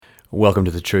Welcome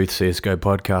to the Truth CSGO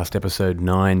podcast, episode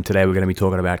 9. Today we're going to be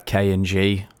talking about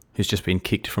KNG, who's just been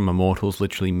kicked from Immortals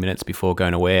literally minutes before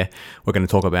going away. We're going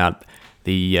to talk about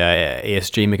the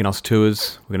ESG Mykonos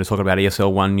Tours. We're going to talk about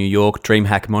ESL 1 New York,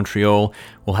 DreamHack Montreal.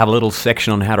 We'll have a little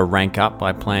section on how to rank up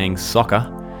by playing soccer,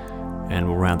 and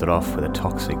we'll round it off with a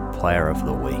toxic player of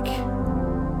the week.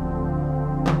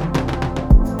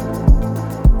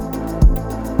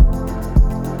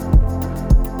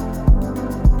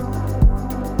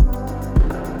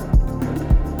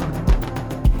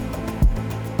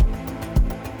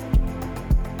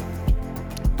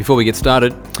 Before we get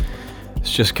started,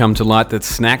 it's just come to light that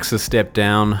Snax has stepped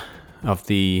down from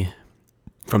the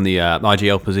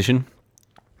IGL position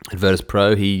at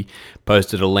Virtus.pro. He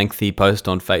posted a lengthy post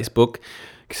on Facebook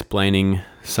explaining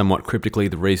somewhat cryptically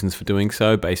the reasons for doing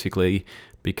so, basically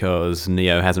because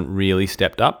Neo hasn't really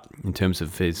stepped up in terms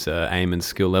of his aim and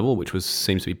skill level, which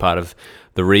seems to be part of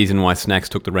the reason why Snax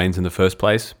took the reins in the first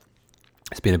place.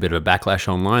 It's been a bit of a backlash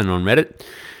online and on Reddit,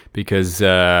 because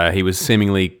he was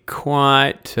seemingly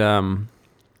quite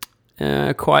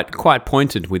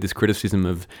pointed with his criticism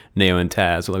of Neo and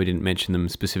Taz, although he didn't mention them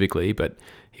specifically. But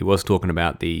he was talking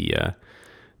about the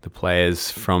players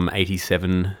from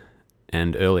 87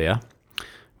 and earlier,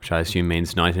 which I assume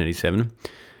means 1987.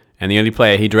 And the only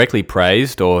player he directly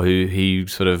praised, or who he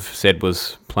sort of said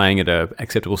was playing at an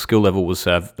acceptable skill level, was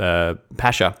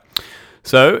Pasha.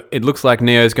 So it looks like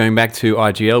Neo's going back to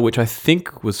IGL, which I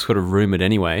think was sort of rumoured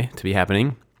anyway to be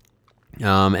happening.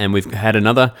 And we've had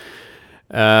another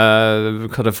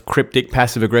kind of cryptic,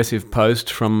 passive-aggressive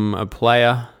post from a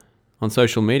player on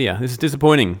social media. This is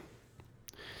disappointing.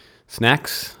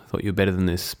 Snax, I thought you were better than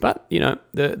this. But, you know,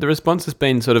 the response has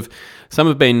been sort of, some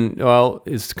have been, well,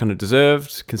 it's kind of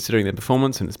deserved considering their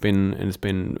performance, and it's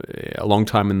been a long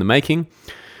time in the making.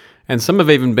 And some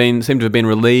have even seem to have been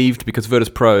relieved because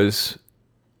Virtus.pro's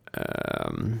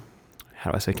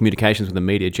communications with the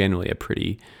media generally are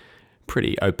pretty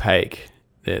opaque.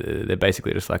 They're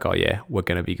basically just like, oh yeah, we're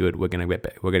going to be good, we're going to get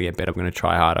better, we're going to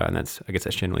try harder, and I guess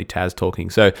that's generally Taz talking.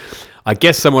 So I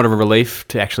guess somewhat of a relief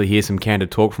to actually hear some candid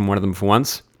talk from one of them for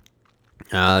once.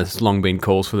 There's long been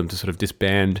calls for them to sort of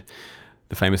disband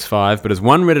the famous five, but as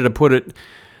one Redditor put it,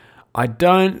 I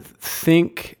don't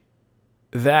think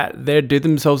that they do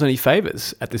themselves any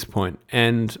favours at this point.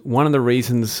 And one of the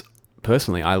reasons,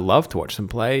 personally, I love to watch them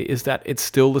play is that it's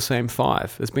still the same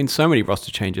five. There's been so many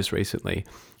roster changes recently,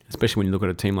 especially when you look at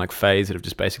a team like FaZe that have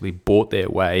just basically bought their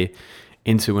way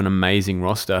into an amazing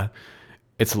roster.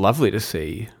 It's lovely to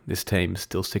see this team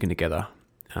still sticking together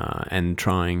and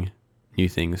trying new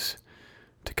things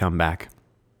to come back.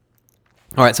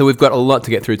 All right, so we've got a lot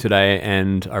to get through today,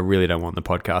 and I really don't want the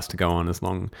podcast to go on as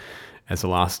long as the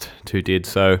last two did.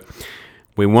 So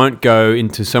we won't go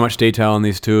into so much detail on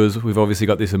these tours. We've obviously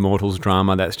got this Immortals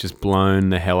drama that's just blown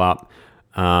the hell up.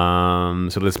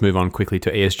 So let's move on quickly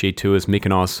to ESG Tours.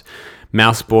 Mykonos,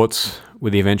 Mousesports were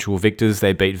the eventual victors.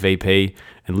 They beat VP,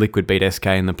 and Liquid beat SK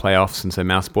in the playoffs. And so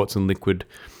Mousesports and Liquid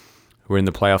were in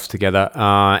the playoffs together.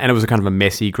 And it was a kind of a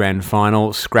messy grand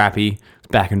final, scrappy,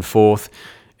 back and forth.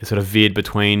 It sort of veered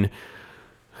between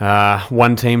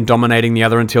one team dominating the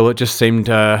other until it just seemed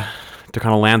to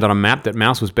kind of land on a map that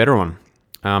Mouse was better on.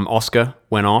 Oscar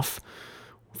went off,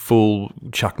 full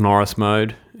Chuck Norris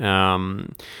mode.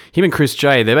 Him and Chris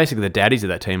J, they're basically the daddies of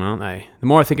that team, aren't they? The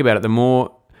more I think about it, the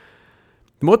more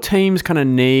teams kind of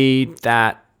need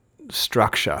that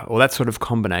structure or that sort of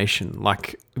combination.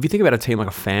 Like, if you think about a team like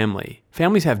a family,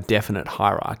 families have definite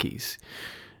hierarchies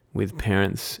with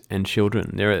parents and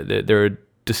children. There are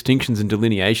distinctions and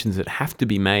delineations that have to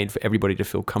be made for everybody to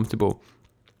feel comfortable.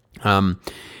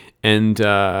 And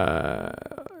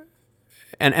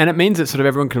it means that sort of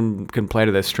everyone can play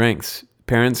to their strengths.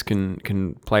 Parents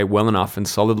can play well enough and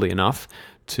solidly enough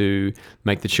to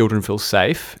make the children feel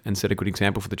safe and set a good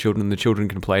example for the children. And the children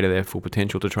can play to their full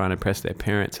potential to try and impress their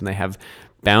parents. And they have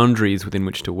boundaries within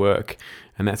which to work.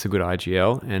 And that's a good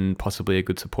IGL and possibly a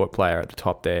good support player at the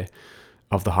top there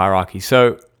of the hierarchy.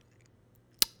 So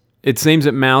it seems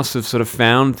that Mouse have sort of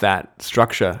found that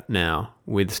structure now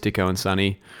with Sticko and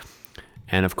Sunny.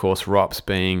 And of course, Rops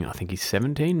being, I think he's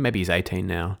 17, maybe he's 18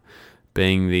 now,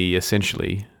 being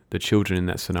essentially the children in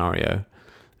that scenario.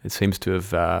 It seems to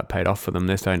have paid off for them.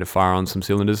 They're starting to fire on some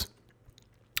cylinders.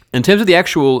 In terms of the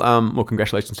actual, well,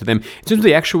 congratulations to them. In terms of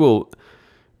the actual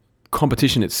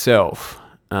competition itself,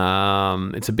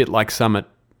 it's a bit like Summit,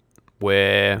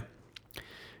 where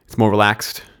it's more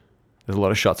relaxed. There's a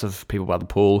lot of shots of people by the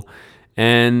pool.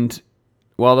 And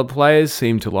while the players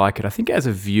seem to like it, I think as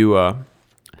a viewer,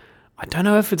 I don't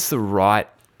know if it's the right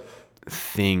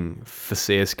thing for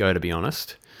CSGO, to be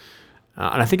honest.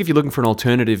 And I think if you're looking for an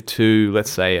alternative to, let's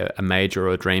say, a major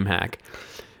or a DreamHack,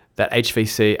 that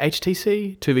HTC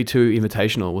 2v2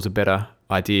 Invitational was a better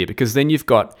idea, because then you've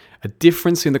got a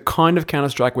difference in the kind of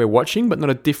Counter-Strike we're watching, but not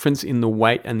a difference in the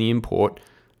weight and the import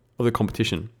of the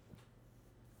competition.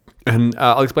 And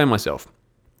I'll explain myself.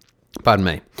 Pardon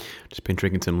me. Just been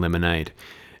drinking some lemonade,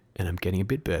 and I'm getting a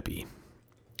bit burpy.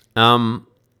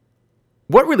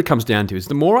 What it really comes down to is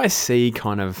the more I see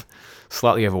kind of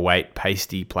slightly overweight,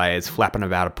 pasty players flapping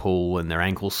about a pool in their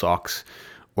ankle socks,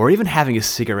 or even having a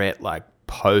cigarette like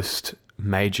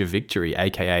post-major victory,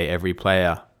 aka every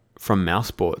player from Mouse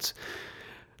Sports,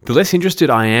 the less interested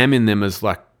I am in them as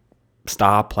like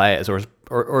star players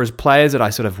or as players that I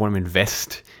sort of want to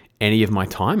invest any of my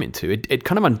time into. It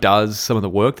kind of undoes some of the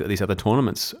work that these other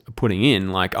tournaments are putting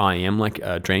in, like IEM, like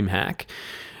DreamHack,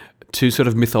 to sort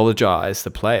of mythologize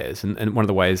the players. And one of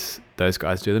the ways those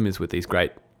guys do them is with these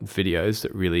great videos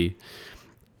that really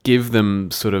give them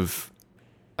sort of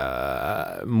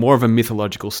more of a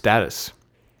mythological status.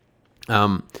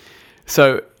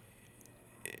 So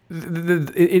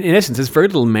in essence, there's very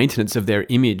little maintenance of their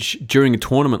image during a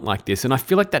tournament like this, and I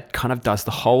feel like that kind of does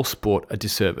the whole sport a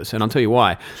disservice, and I'll tell you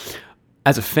why.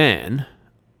 As a fan,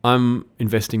 I'm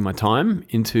investing my time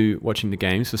into watching the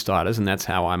games for starters, and that's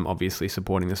how I'm obviously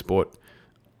supporting the sport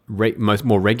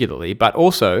more regularly, but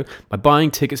also by buying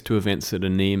tickets to events that are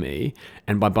near me,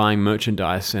 and by buying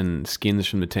merchandise and skins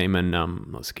from the team, and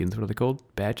not skins, what are they called?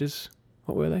 Badges?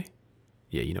 What were they?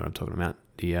 Yeah, you know what I'm talking about.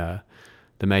 The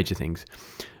major things.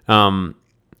 I'm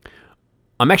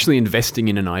actually investing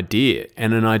in an idea,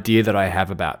 and an idea that I have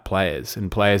about players,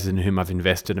 and players in whom I've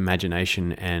invested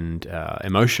imagination and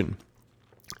emotion.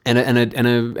 And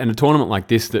a tournament like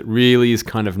this that really is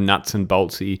kind of nuts and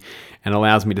boltsy and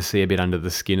allows me to see a bit under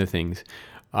the skin of things,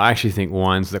 I actually think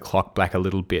winds the clock back a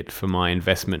little bit for my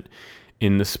investment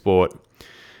in the sport.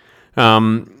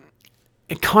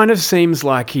 It kind of seems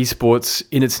like esports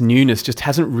in its newness just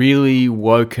hasn't really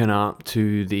woken up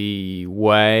to the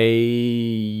way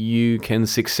you can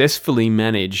successfully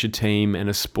manage a team and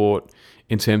a sport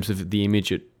in terms of the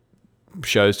image it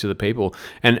shows to the people.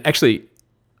 And actually,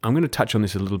 I'm going to touch on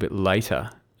this a little bit later,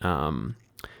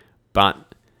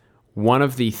 but one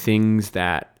of the things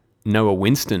that Noah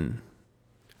Winston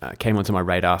came onto my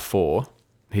radar for,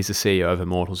 he's the CEO of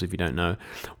Immortals, if you don't know,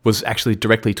 was actually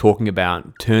directly talking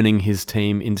about turning his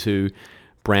team into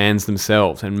brands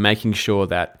themselves and making sure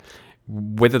that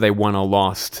whether they won or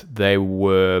lost, they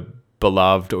were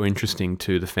beloved or interesting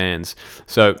to the fans.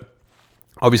 So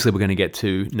obviously we're going to get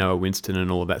to Noah Winston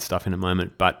and all of that stuff in a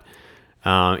moment, but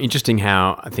interesting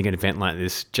how I think an event like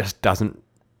this just doesn't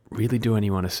really do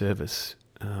anyone a service.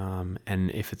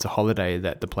 And if it's a holiday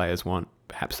that the players want,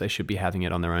 perhaps they should be having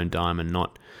it on their own dime and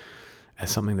not as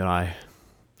something that I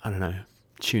don't know,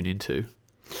 tune into.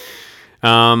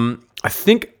 I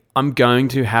think I'm going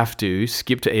to have to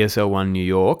skip to ESL One New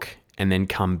York and then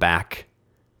come back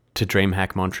to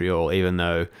DreamHack Montreal, even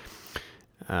though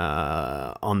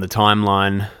on the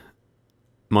timeline,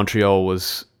 Montreal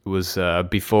was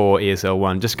before ESL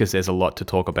One, just because there's a lot to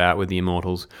talk about with the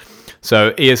Immortals.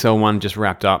 So ESL One just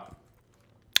wrapped up.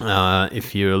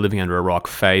 If you're living under a rock,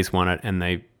 FaZe won it, and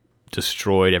they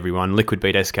destroyed everyone. Liquid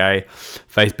beat SK.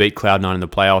 FaZe beat Cloud9 in the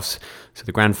playoffs. So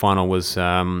the grand final was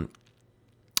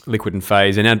Liquid and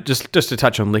FaZe. And now just to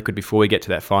touch on Liquid before we get to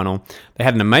that final, they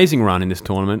had an amazing run in this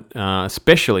tournament,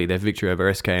 especially their victory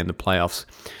over SK in the playoffs.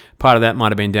 Part of that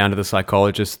might have been down to the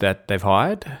psychologist that they've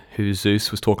hired, who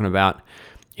Zeus was talking about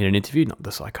in an interview. Not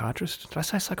the psychiatrist. Did I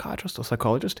say psychiatrist or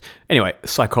psychologist? Anyway,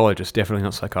 psychologist, definitely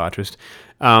not psychiatrist.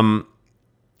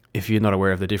 If you're not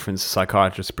aware of the difference,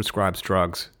 psychiatrist prescribes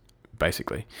drugs,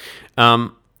 basically.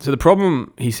 So the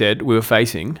problem, he said, we were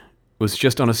facing was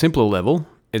just on a simpler level.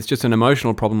 It's just an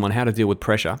emotional problem on how to deal with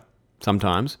pressure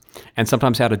sometimes, and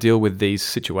sometimes how to deal with these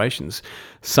situations.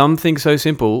 Something so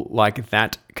simple like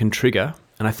that can trigger,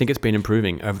 and I think it's been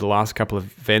improving. Over the last couple of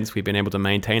events, we've been able to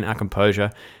maintain our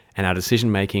composure, and our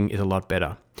decision-making is a lot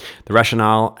better. The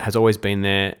rationale has always been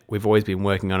there. We've always been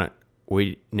working on it.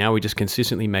 Now we just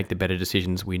consistently make the better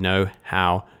decisions. We know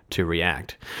how to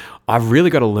react. I've really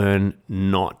got to learn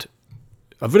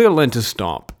to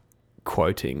stop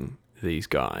quoting these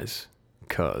guys,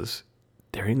 because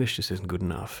their English just isn't good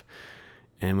enough.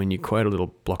 And when you quote a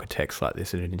little block of text like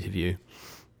this in an interview,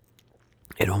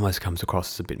 it almost comes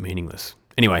across as a bit meaningless.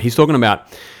 Anyway, he's talking about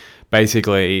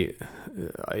basically,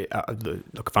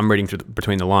 look, if I'm reading through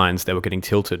between the lines, they were getting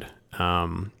tilted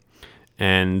and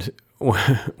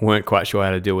weren't quite sure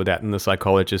how to deal with that. And the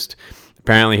psychologist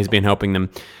apparently has been helping them.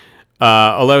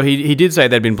 Although he did say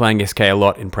they'd been playing SK a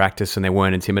lot in practice and they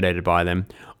weren't intimidated by them.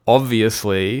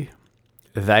 Obviously,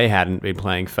 they hadn't been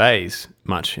playing FaZe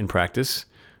much in practice,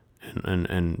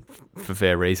 and for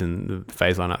fair reason. The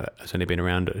FaZe lineup has only been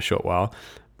around a short while,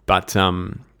 but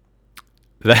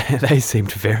they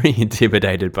seemed very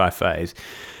intimidated by FaZe.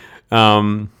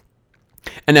 And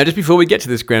now, just before we get to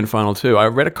this grand final too, I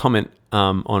read a comment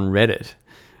on Reddit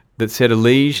that said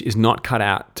Elige is not cut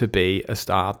out to be a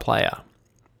star player.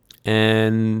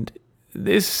 And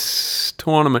this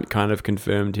tournament kind of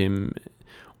confirmed him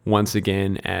once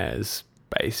again as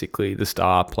basically the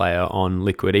star player on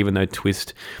Liquid, even though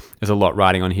Twist, there's a lot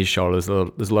riding on his shoulders.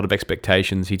 There's a lot of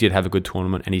expectations. He did have a good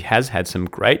tournament, and he has had some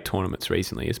great tournaments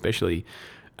recently, especially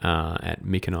at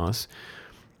Mykonos.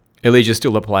 Elige is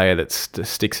still a player that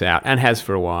sticks out, and has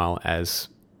for a while, as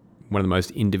one of the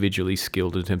most individually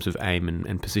skilled in terms of aim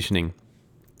and positioning.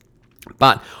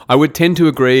 But I would tend to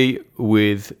agree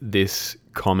with this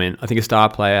comment. I think a star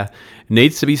player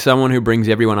needs to be someone who brings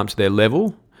everyone up to their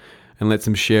level and lets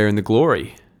them share in the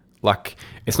glory. Like,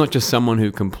 it's not just someone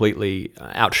who completely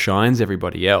outshines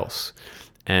everybody else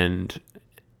and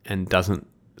doesn't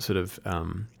sort of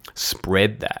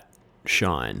spread that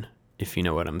shine, if you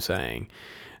know what I'm saying.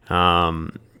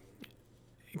 Can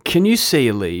you see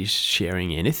Elige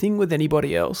sharing anything with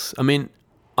anybody else? I mean,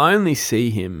 I only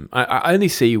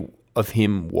see of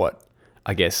him what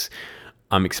I guess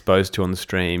I'm exposed to on the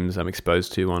streams, I'm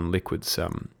exposed to on Liquid's,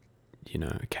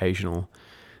 occasional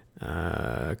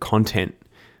content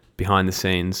behind the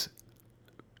scenes.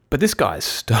 But this guy's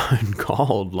stone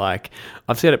cold. Like,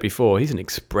 I've said it before, he's an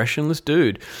expressionless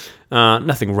dude.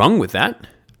 Nothing wrong with that.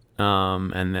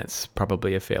 And that's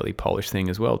probably a fairly Polish thing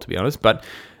as well, to be honest. But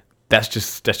that's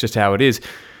just how it is.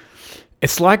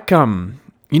 It's like,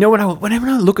 whenever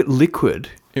I look at Liquid,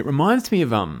 it reminds me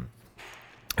of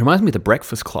The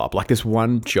Breakfast Club. Like, there's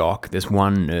one jock, there's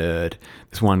one nerd,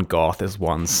 there's one goth, there's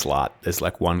one slut, there's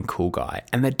like one cool guy,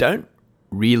 and they don't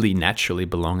really naturally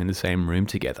belong in the same room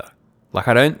together. Like,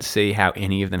 I don't see how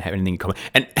any of them have anything in common.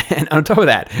 And on top of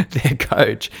that, their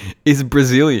coach is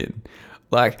Brazilian.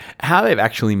 Like, how they've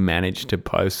actually managed to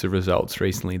post the results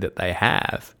recently that they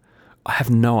have, I have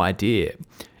no idea.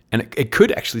 And it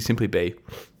could actually simply be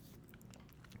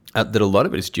that a lot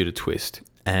of it is due to Twist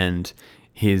and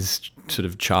his sort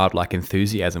of childlike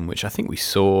enthusiasm, which I think we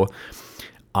saw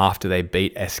after they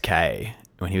beat SK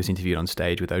when he was interviewed on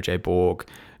stage with OJ Borg.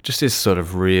 Just this sort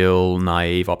of real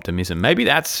naive optimism. Maybe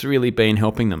that's really been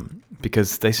helping them,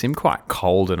 because they seem quite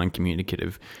cold and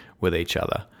uncommunicative with each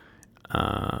other.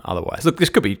 Otherwise, look, this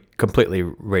could be completely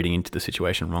reading into the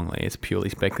situation wrongly. It's purely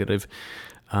speculative.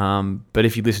 But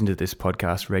if you listen to this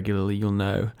podcast regularly, you'll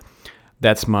know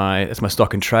that's my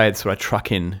stock and trade. That's what I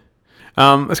truck in.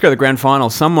 Let's go to the grand final.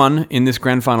 Someone in this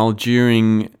grand final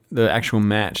during the actual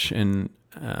match, and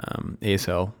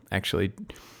ESL actually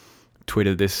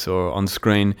tweeted this or on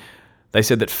screen. They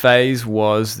said that FaZe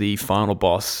was the final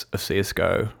boss of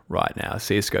CSGO right now.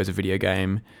 CSGO is a video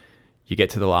game. You get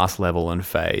to the last level and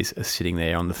FaZe are sitting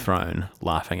there on the throne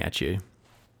laughing at you.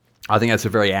 I think that's a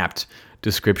very apt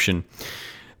description.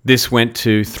 This went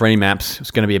to 3 maps. It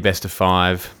was going to be a best of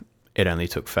 5. It only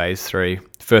took FaZe 3.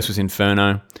 First was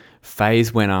Inferno.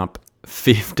 FaZe went up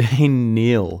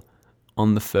 15-0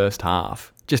 on the first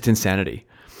half. Just insanity.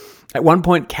 At one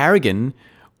point, Carrigan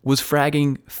was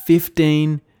fragging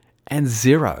 15-0.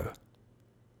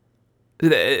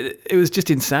 It was just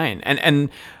insane.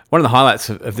 And one of the highlights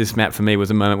of this map for me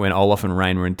was a moment when Olaf and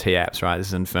Rain were in T-Apps, right? This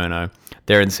is Inferno.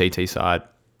 They're in CT side.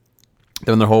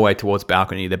 They're on the hallway towards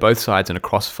balcony. They're both sides in a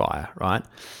crossfire, right?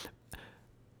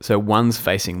 So one's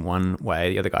facing one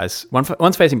way, the other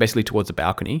one's facing basically towards the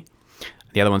balcony.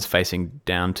 The other one's facing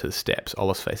down to the steps.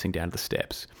 Olaf's facing down to the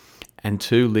steps. And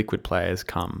 2 Liquid players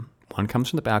come. One comes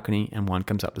from the balcony and one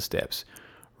comes up the steps.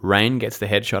 Rain gets the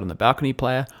headshot on the balcony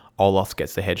player. Olaf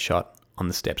gets the headshot on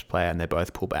the steps player, and they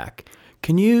both pull back.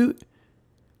 Can you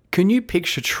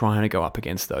picture trying to go up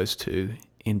against those 2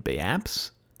 in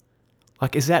B-Apps?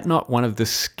 Like, is that not one of the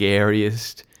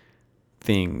scariest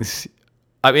things?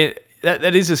 I mean,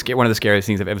 that is one of the scariest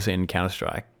things I've ever seen in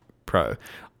Counter-Strike Pro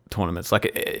tournaments. Like,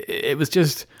 it was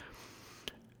just...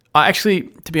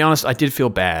 to be honest, I did feel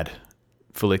bad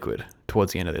for Liquid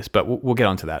towards the end of this, but we'll get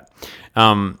on to that.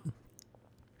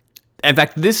 In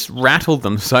fact, this rattled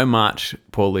them so much,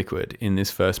 poor Liquid, in this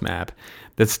first map,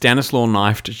 that Stanislaw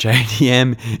knifed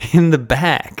JDM in the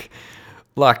back.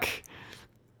 Like,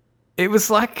 it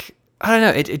was like, I don't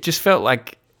know, it just felt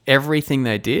like everything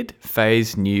they did,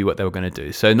 FaZe knew what they were going to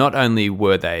do. So not only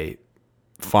were they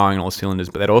firing on all cylinders,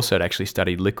 but they'd also actually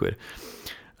studied Liquid.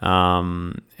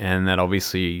 And that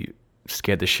obviously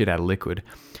scared the shit out of Liquid.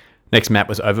 Next map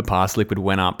was Overpass. Liquid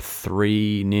went up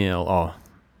 3-0.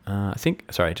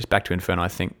 Just back to Inferno. I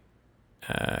think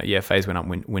FaZe went up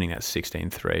winning that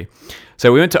 16-3.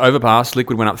 So we went to overpass.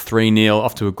 Liquid went up 3-0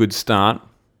 off to a good start.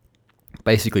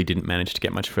 Basically didn't manage to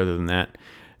get much further than that.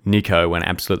 Nico went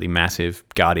absolutely massive.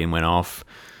 Guardian went off.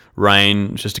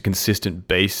 Rain, just a consistent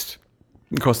beast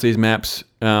across these maps.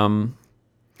 There's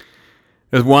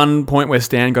one point where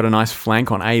Stan got a nice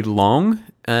flank on A long,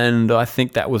 and I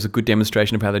think that was a good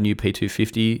demonstration of how the new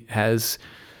P250 has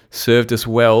served us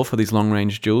well for these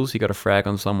long-range duels. You got a frag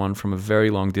on someone from a very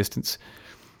long distance.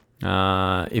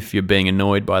 If you're being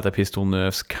annoyed by the pistol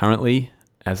nerfs currently,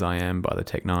 as I am by the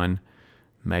Tech 9,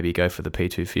 maybe go for the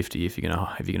P250 if you're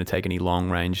gonna take any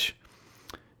long-range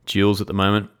duels at the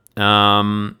moment.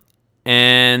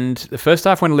 And the first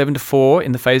half went 11-4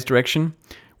 in the FaZe direction,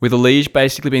 with Elige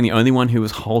basically being the only one who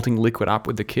was holding Liquid up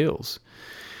with the kills.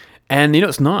 And,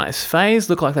 it's nice. FaZe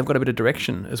look like they've got a bit of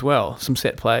direction as well. Some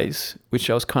set plays, which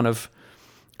I was kind of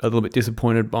a little bit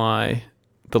disappointed by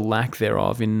the lack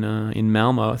thereof in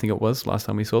Malmo, I think it was, last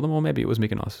time we saw them. Or maybe it was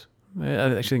Mykonos. I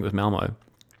actually think it was Malmo.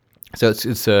 So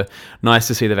it's nice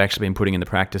to see they've actually been putting in the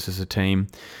practice as a team.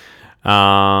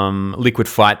 Liquid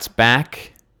fights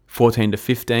back,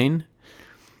 14-15.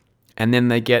 And then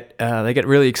they get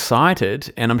really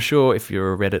excited, and I'm sure if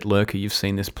you're a Reddit lurker, you've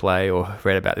seen this play or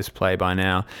read about this play by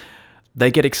now. They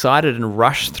get excited and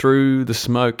rush through the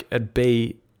smoke at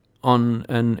B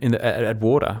at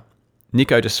water.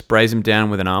 Nico just sprays him down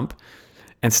with an ump,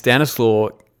 and Stanislaw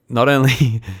not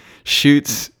only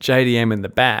shoots JDM in the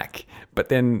back, but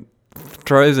then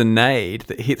throws a nade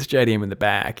that hits JDM in the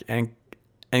back and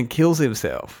kills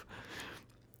himself.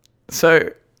 So,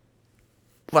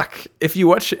 if you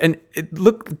watch and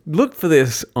look for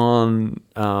this on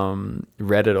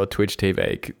Reddit or Twitch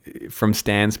TV from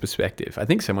Stan's perspective. I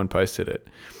think someone posted it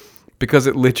because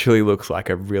it literally looks like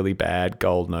a really bad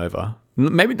Gold Nova.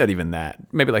 Maybe not even that.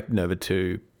 Maybe like Nova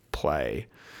 2 play.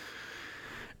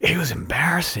 It was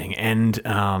embarrassing, and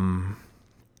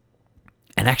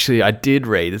actually I did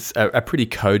read a pretty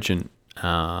cogent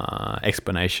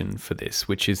explanation for this,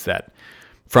 which is that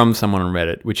from someone on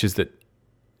Reddit, which is that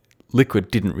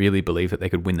Liquid didn't really believe that they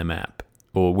could win the map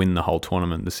or win the whole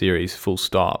tournament, the series, full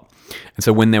stop. And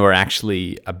so when they were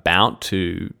actually about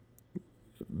to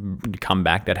come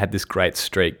back, that had this great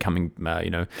streak coming,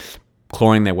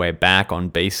 clawing their way back on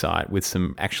B side with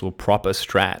some actual proper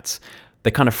strats,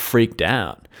 they kind of freaked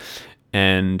out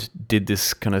and did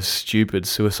this kind of stupid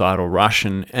suicidal rush.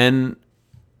 And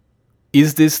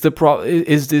is this the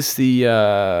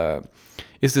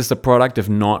product of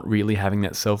not really having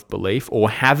that self-belief, or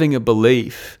having a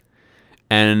belief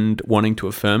and wanting to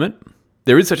affirm it?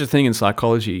 There is such a thing in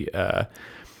psychology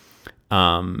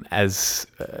as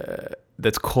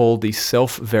that's called the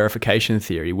self-verification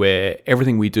theory, where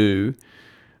everything we do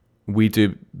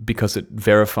because it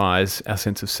verifies our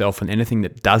sense of self, and anything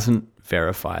that doesn't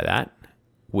verify that,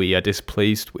 we are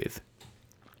displeased with.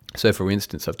 So, for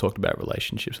instance, I've talked about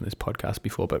relationships on this podcast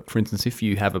before, but for instance, if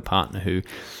you have a partner who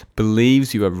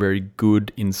believes you are very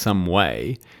good in some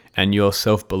way, and your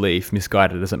self-belief,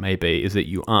 misguided as it may be, is that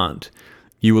you aren't,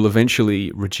 you will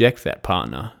eventually reject that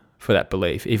partner for that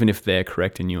belief, even if they're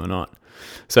correct and you are not.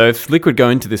 So if Liquid go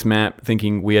into this map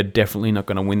thinking we are definitely not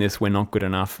going to win this, we're not good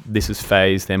enough, this is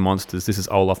FaZe, they're monsters, this is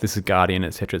Olaf, this is Guardian,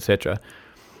 etc.,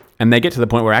 and they get to the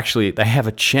point where actually they have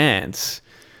a chance,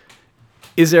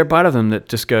 is there a part of them that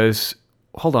just goes,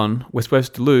 hold on, we're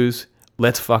supposed to lose,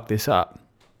 let's fuck this up?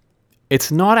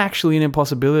 It's not actually an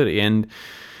impossibility, and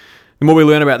the more we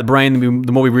learn about the brain,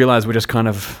 the more we realize we're just kind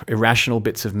of irrational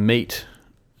bits of meat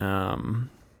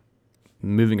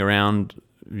moving around,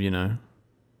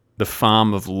 the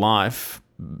farm of life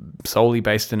solely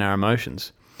based on our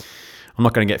emotions. I'm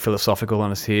not going to get philosophical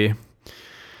on us here.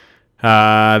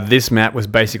 This map was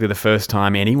basically the first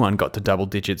time anyone got to double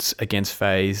digits against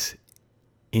FaZe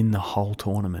in the whole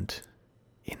tournament.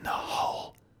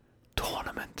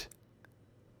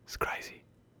 It's crazy.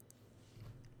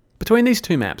 Between these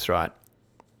two maps, right,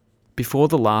 before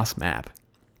the last map,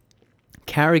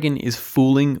 karrigan is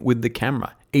fooling with the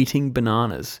camera, eating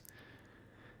bananas.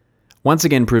 Once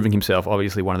again proving himself,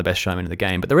 obviously one of the best showmen in the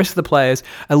game, but the rest of the players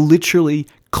are literally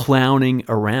clowning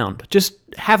around, just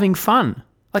having fun,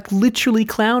 like literally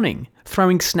clowning,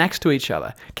 throwing snacks to each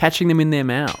other, catching them in their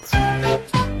mouths.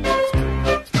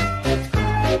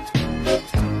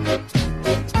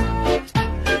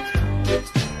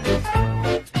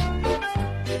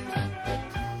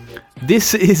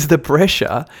 This is the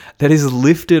pressure that is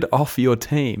lifted off your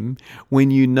team when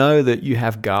you know that you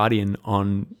have Guardian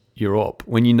on your AWP,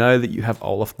 when you know that you have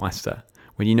Olafmeister,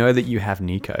 when you know that you have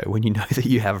Nico, when you know that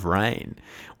you have Rain,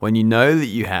 when you know that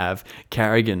you have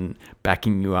karrigan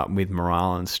backing you up with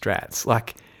morale and strats.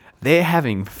 Like, They're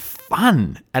having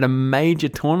fun at a major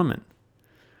tournament.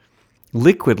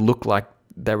 Liquid looked like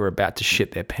they were about to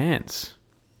shit their pants.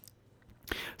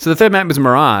 So the third map was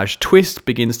Mirage. Twist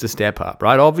begins to step up,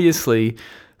 right? Obviously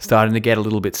starting to get a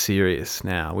little bit serious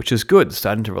now, which is good.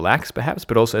 Starting to relax perhaps,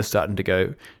 but also starting to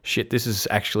go, shit, this is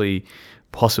actually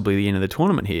possibly the end of the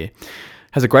tournament here.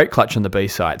 Has a great clutch on the B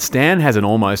side. Stan has an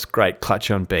almost great clutch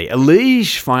on B.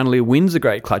 Elige finally wins a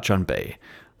great clutch on B.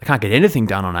 They can't get anything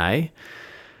done on A.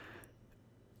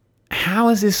 How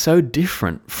is this so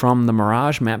different from the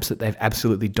Mirage maps that they've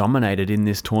absolutely dominated in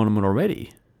this tournament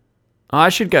already? I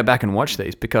should go back and watch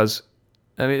these because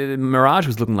Mirage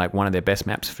was looking like one of their best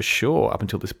maps for sure up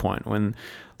until this point when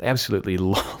they absolutely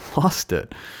lost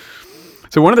it.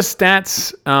 So one of the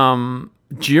stats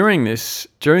during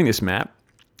this map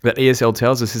that ESL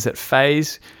tells us is that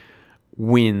FaZe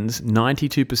wins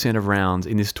 92% of rounds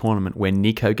in this tournament where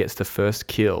Nico gets the first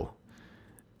kill,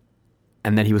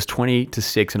 and that he was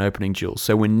 20-6 in opening duels.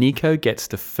 So when Nico gets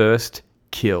the first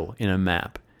kill in a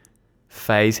map,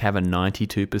 FaZe have a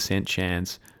 92%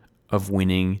 chance of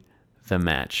winning the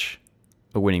match,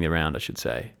 or winning the round, I should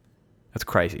say. That's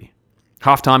crazy.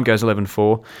 Halftime goes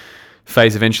 11-4.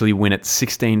 FaZe eventually win at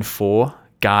 16-4.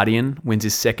 Guardian wins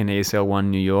his second ESL 1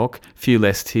 New York. A few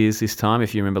less tears this time.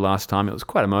 If you remember last time, it was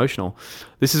quite emotional.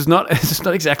 This is not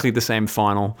exactly the same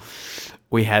final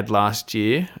we had last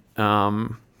year,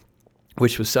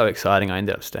 which was so exciting. I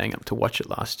ended up staying up to watch it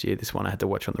last year. This one I had to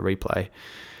watch on the replay.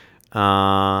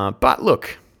 But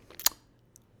look,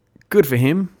 good for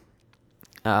him.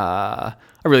 I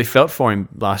really felt for him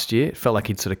last year. It felt like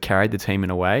he'd sort of carried the team in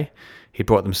a way. He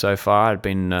brought them so far. It'd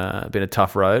been a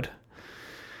tough road.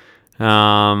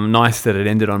 Nice that it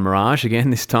ended on Mirage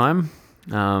again this time.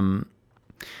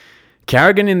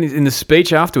 Carrigan in the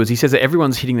speech afterwards, he says that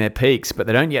everyone's hitting their peaks, but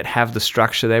they don't yet have the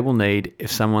structure they will need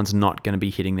if someone's not going to be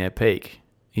hitting their peak.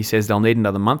 He says they'll need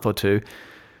another month or two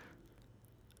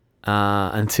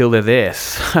until they're there.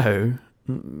 So,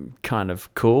 kind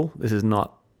of cool.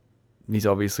 He's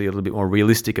obviously a little bit more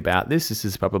realistic about this. This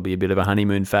is probably a bit of a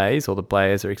honeymoon phase. All the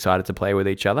players are excited to play with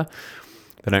each other.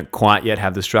 They don't quite yet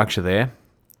have the structure there.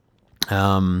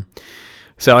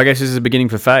 So I guess this is a beginning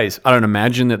for FaZe. I don't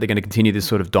imagine that they're going to continue this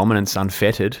sort of dominance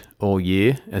unfettered all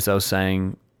year. As I was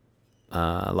saying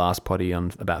last potty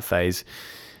about FaZe,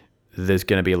 there's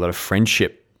going to be a lot of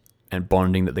friendship and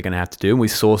bonding that they're going to have to do. And we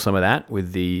saw some of that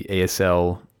with the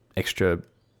ESL extra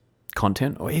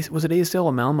content. Or was it ESL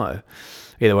or Malmo?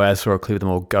 Either way, I saw a clip of them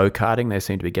all go-karting. They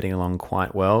seem to be getting along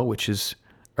quite well, which is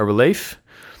a relief.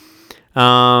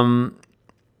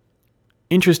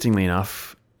 Interestingly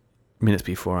enough, minutes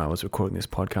before I was recording this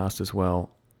podcast as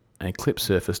well, a clip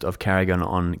surfaced of Carrigan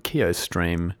on Kyo's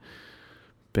stream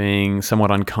being somewhat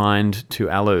unkind to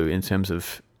Alu in terms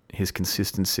of his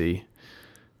consistency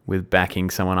with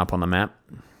backing someone up on the map.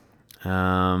 But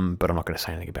I'm not going to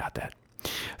say anything about that.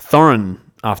 Thorin,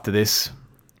 after this,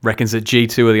 reckons that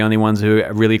G2 are the only ones who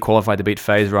are really qualified to beat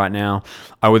FaZe right now.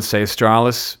 I would say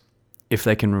Astralis, if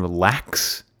they can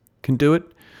relax, can do it.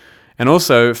 And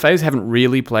also, FaZe haven't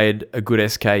really played a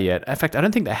good SK yet. In fact, I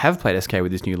don't think they have played SK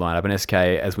with this new lineup. And SK,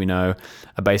 as we know,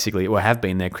 are basically, or have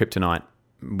been their kryptonite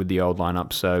with the old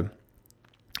lineup. So,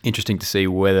 interesting to see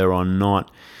whether or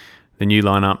not the new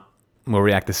lineup will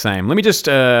react the same. Let me just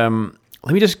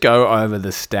go over the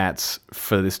stats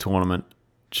for this tournament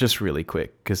just really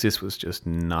quick, because this was just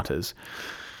nutters.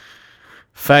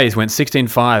 FaZe went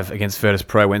 16-5 against Virtus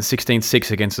Pro, went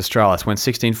 16-6 against Astralis, went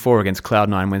 16-4 against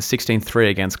Cloud9, went 16-3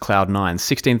 against Cloud9,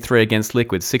 16-3 against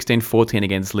Liquid, 16-14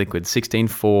 against Liquid,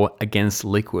 16-4 against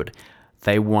Liquid.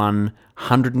 They won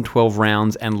 112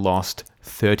 rounds and lost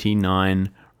 39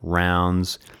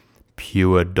 rounds.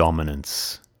 Pure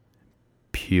dominance.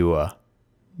 Pure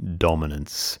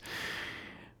dominance.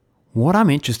 What I'm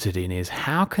interested in is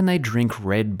how can they drink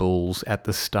Red Bulls at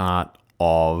the start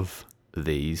of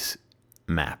these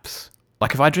maps?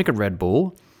 Like if I drink a Red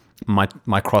Bull, my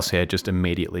crosshair just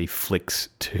immediately flicks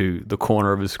to the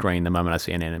corner of the screen the moment I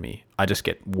see an enemy. I just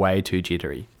get way too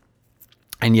jittery.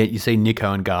 And yet you see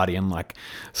Nico and Guardian like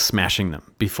smashing them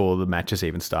before the match has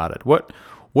even started. What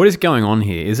is going on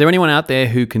here? Is there anyone out there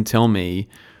who can tell me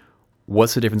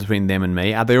what's the difference between them and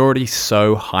me? Are they already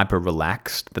so hyper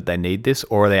relaxed that they need this,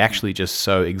 or are they actually just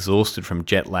so exhausted from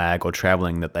jet lag or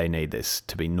traveling that they need this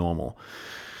to be normal?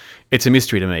 It's a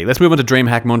mystery to me. Let's move on to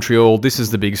DreamHack Montreal. This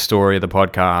is the big story of the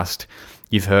podcast.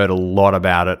 You've heard a lot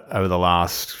about it over the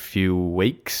last few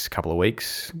weeks,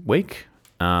 week.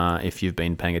 If you've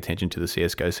been paying attention to the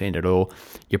CSGO scene at all,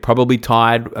 you're probably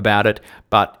tired about it.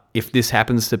 But if this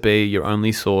happens to be your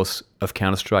only source of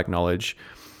Counter-Strike knowledge,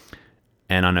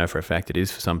 and I know for a fact it is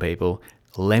for some people,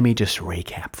 let me just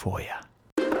recap for you.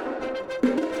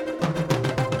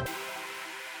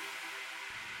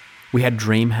 We had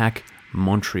DreamHack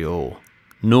Montreal.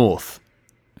 North,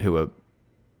 who are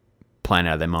playing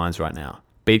out of their minds right now,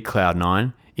 beat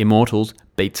Cloud9. Immortals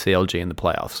beat CLG in the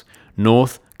playoffs.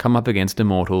 North come up against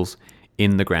Immortals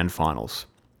in the grand finals.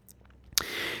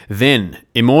 Then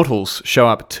Immortals show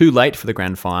up too late for the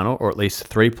grand final, or at least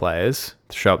 3 players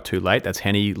show up too late. That's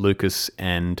Henny, Lucas,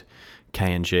 and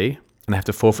KNG. And they have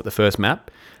to forfeit the first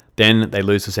map. Then they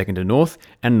lose the second to North,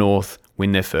 and North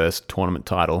win their first tournament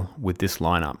title with this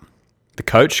lineup. The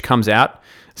coach comes out,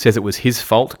 says it was his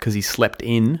fault because he slept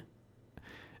in.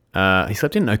 He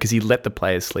slept in? No, because he let the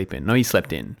players sleep in. No, he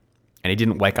slept in, and he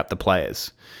didn't wake up the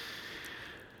players.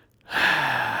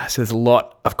 So there's a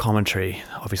lot of commentary,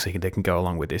 obviously, that can go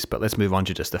along with this, but let's move on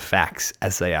to just the facts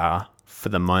as they are for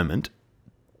the moment.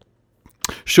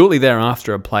 Shortly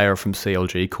thereafter, a player from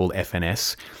CLG called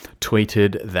FNS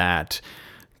tweeted that,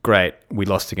 great, we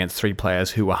lost against 3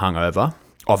 players who were hungover,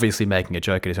 obviously making a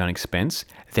joke at his own expense.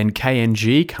 Then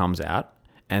KNG comes out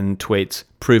and tweets,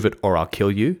 prove it or I'll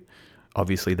kill you.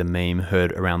 Obviously the meme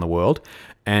heard around the world,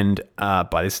 and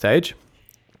by this stage.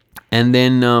 And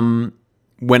then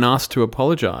when asked to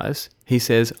apologize, he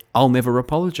says, I'll never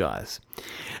apologize.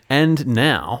 And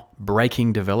now,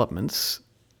 breaking developments,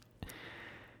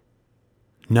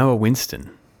 Noah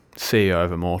Winston, CEO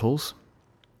of Immortals,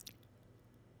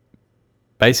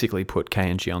 basically put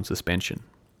KNG on suspension.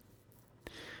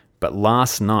 But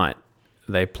last night,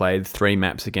 they played 3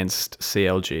 maps against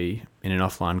CLG in an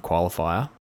offline qualifier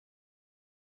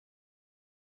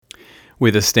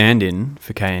with a stand-in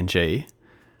for KNG.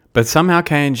 But somehow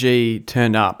KNG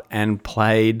turned up and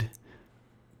played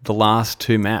the last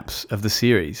 2 maps of the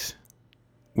series,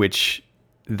 which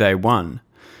they won.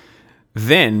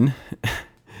 Then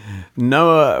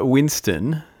Noah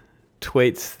Winston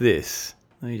tweets this.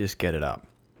 Let me just get it up.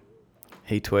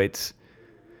 He tweets,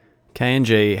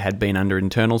 KNG had been under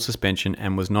internal suspension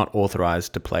and was not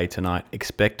authorized to play tonight.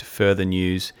 Expect further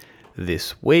news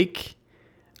this week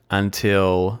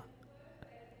until...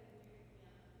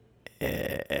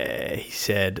 he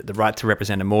said, the right to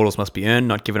represent Immortals must be earned,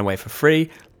 not given away for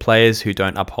free. Players who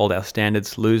don't uphold our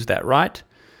standards lose that right.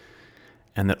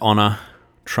 And that honor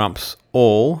trumps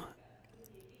all.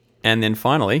 And then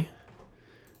finally,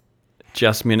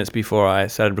 just minutes before I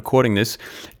started recording this,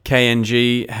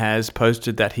 KNG has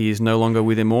posted that he is no longer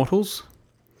with Immortals.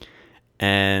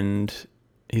 And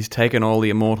he's taken all the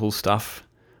Immortals stuff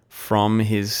from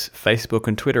his Facebook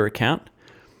and Twitter account.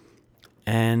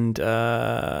 And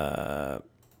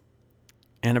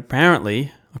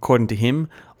apparently, according to him,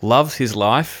 loves his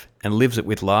life and lives it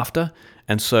with laughter,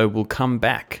 and so will come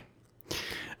back.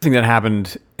 I think that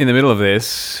happened in the middle of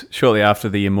this, shortly after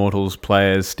the Immortals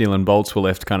players, Steel and Bolts, were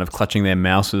left kind of clutching their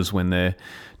mouses when their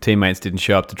teammates didn't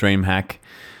show up to DreamHack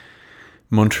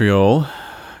Montreal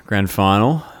grand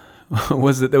final.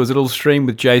 Was that there was a little stream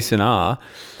with Jason R,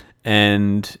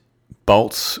 and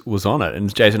Bolts was on it,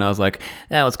 and Jason R was like,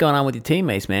 "Oh, what's going on with your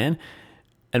teammates, man?"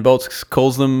 And Bolts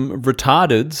calls them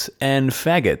retardeds and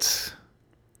faggots.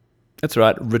 That's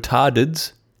right,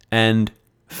 retardeds and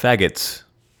faggots.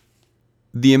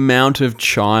 The amount of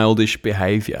childish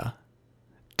behavior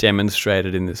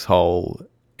demonstrated in this whole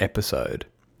episode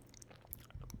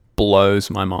blows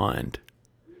my mind,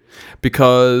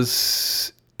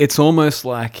 because it's almost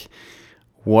like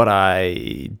what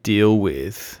I deal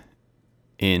with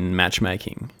in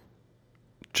matchmaking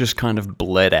just kind of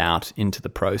bled out into the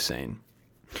pro scene,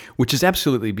 which is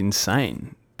absolutely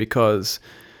insane, because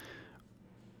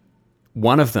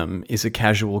one of them is a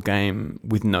casual game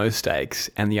with no stakes,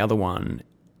 and the other one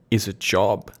is a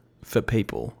job for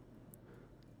people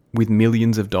with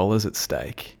millions of dollars at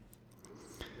stake.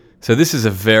 So this is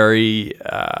a very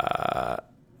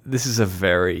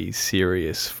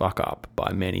serious fuck up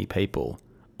by many people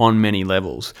on many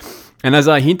levels. And as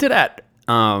I hinted at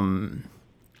the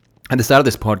start of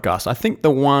this podcast, I think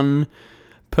the one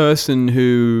person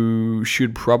who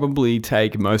should probably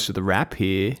take most of the rap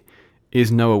here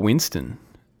is Noah Winston.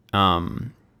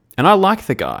 And I like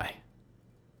the guy.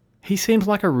 He seems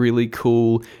like a really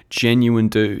cool, genuine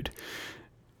dude.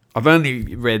 I've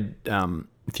only read a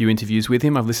few interviews with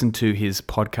him. I've listened to his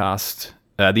podcast,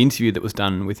 the interview that was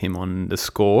done with him on the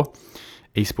Score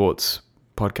esports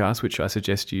podcast, which I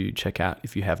suggest you check out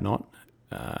if you have not.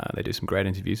 They do some great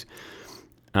interviews.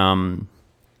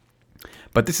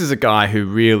 But this is a guy who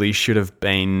really should have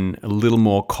been a little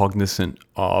more cognizant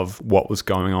of what was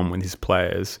going on with his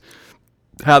players,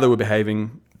 how they were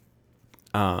behaving.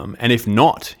 And if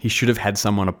not, he should have had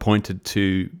someone appointed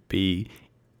to be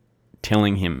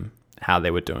telling him how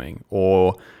they were doing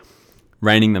or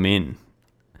reining them in.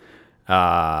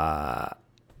 There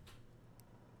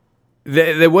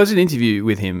was an interview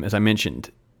with him, as I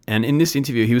mentioned, And in this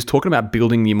interview, he was talking about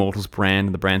building the Immortals brand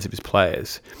and the brands of his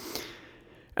players.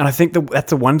 And I think that's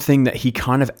the one thing that he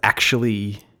kind of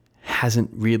actually hasn't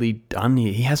really done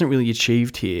here. He hasn't really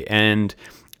achieved here. And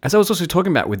as I was also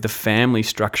talking about with the family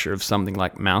structure of something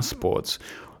like Mouse Sports,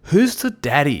 who's the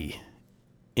daddy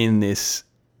in this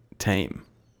team?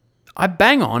 I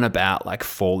bang on about like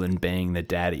Fallen being the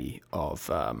daddy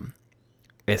of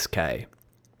SK,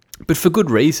 but for good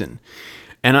reason.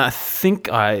 And I think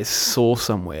I saw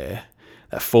somewhere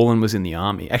that Fallen was in the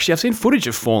army. Actually, I've seen footage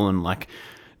of Fallen like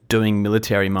doing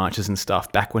military marches and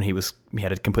stuff back when he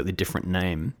had a completely different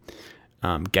name,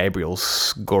 Gabriel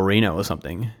Scorino or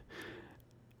something.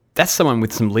 That's someone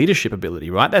with some leadership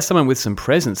ability, right? That's someone with some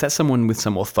presence. That's someone with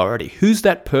some authority. Who's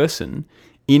that person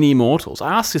in Immortals?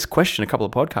 I asked this question a couple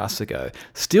of podcasts ago.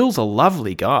 Still's a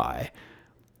lovely guy,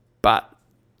 but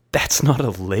that's not a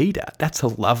leader. That's a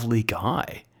lovely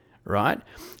guy, right?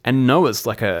 And Noah's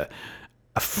like a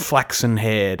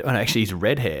flaxen-haired, oh, no, actually he's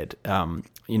red-haired,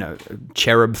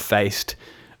 cherub-faced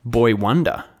boy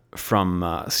wonder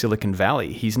from Silicon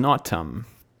Valley. He's not,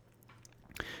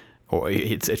 or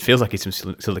it feels like he's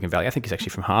from Silicon Valley. I think he's actually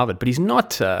from Harvard, but he's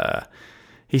not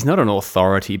an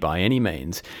authority by any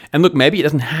means. And look, maybe it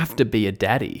doesn't have to be a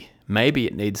daddy. Maybe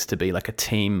it needs to be like a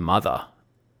team mother.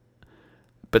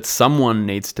 But someone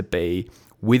needs to be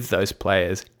with those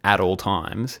players at all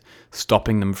times,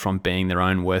 stopping them from being their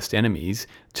own worst enemies,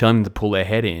 telling them to pull their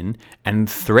head in, and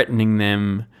threatening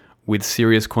them with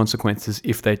serious consequences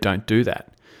if they don't do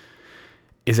that.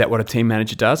 Is that what a team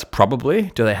manager does?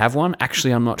 Probably. Do they have one?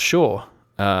 Actually, I'm not sure.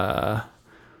 The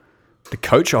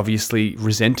coach obviously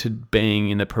resented being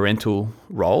in a parental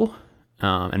role,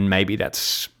 and maybe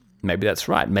that's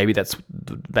right. Maybe that's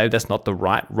not the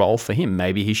right role for him.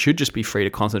 Maybe he should just be free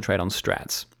to concentrate on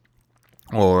strats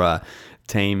or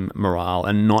team morale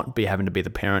and not be having to be the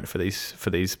parent for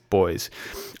these boys.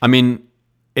 I mean,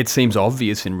 it seems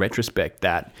obvious in retrospect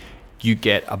that you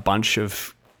get a bunch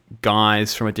of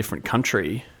guys from a different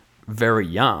country, very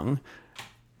young,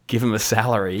 give them a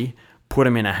salary, put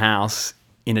them in a house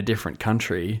in a different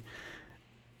country,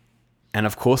 and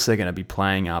of course they're going to be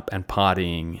playing up and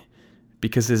partying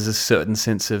because there's a certain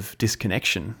sense of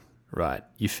disconnection, right?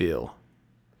 You feel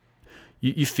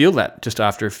that just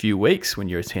after a few weeks when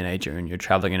you're a teenager and you're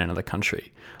traveling in another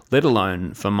country, let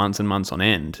alone for months and months on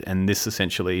end. And this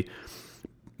essentially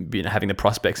having the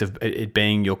prospects of it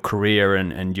being your career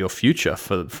and your future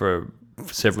for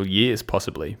several years,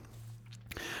 possibly.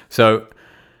 So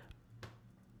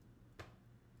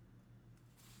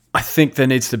I think there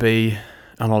needs to be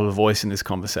another voice in this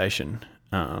conversation.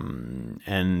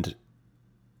 And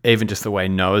even just the way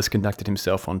Noah's conducted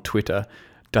himself on Twitter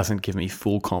doesn't give me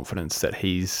full confidence that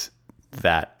he's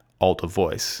that older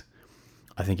voice.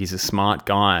 I think he's a smart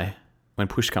guy when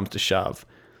push comes to shove.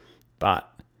 But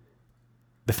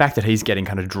the fact that he's getting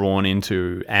kind of drawn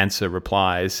into answer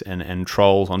replies and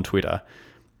trolls on Twitter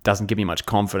doesn't give me much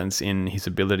confidence in his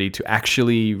ability to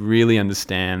actually really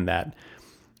understand that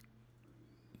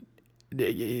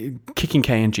kicking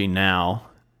KNG now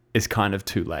is kind of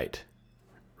too late,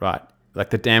 right? Like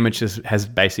the damage has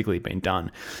basically been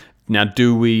done. Now,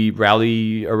 do we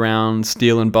rally around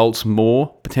Steel and Bolts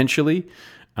more, potentially?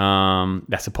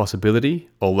 That's a possibility,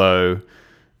 although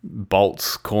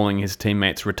Bolts calling his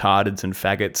teammates retardeds and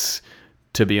faggots,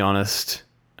 to be honest,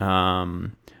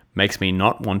 makes me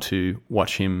not want to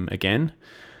watch him again,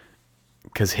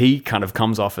 because he kind of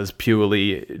comes off as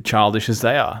purely childish as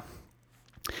they are.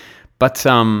 But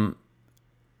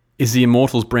is the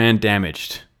Immortals brand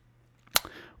damaged?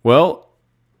 Well,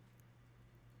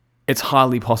 it's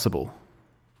highly possible.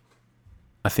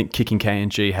 I think kicking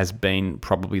KNG has been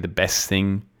probably the best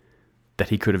thing that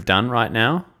he could have done right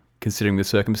now, considering the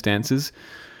circumstances.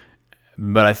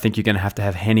 But I think you're going to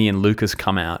have Henny and Lucas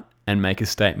come out and make a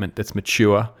statement that's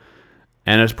mature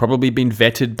and has probably been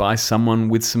vetted by someone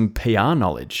with some PR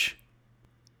knowledge.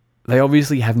 They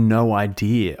obviously have no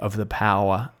idea of the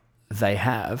power they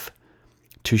have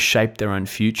to shape their own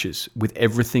futures with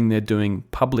everything they're doing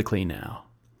publicly now.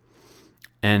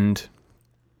 And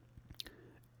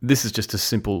this is just a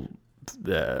simple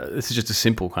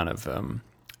kind of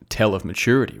tell of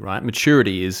maturity, right?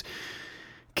 Maturity is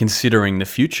considering the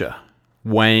future,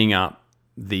 weighing up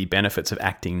the benefits of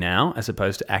acting now as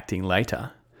opposed to acting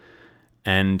later.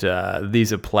 And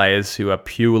these are players who are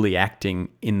purely acting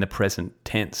in the present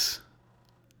tense,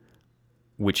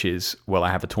 which is, well, I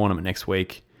have a tournament next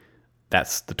week.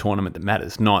 That's the tournament that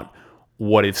matters, not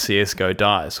what if CSGO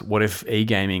dies? What if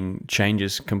e-gaming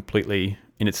changes completely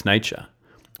in its nature?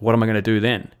 What am I going to do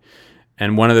then?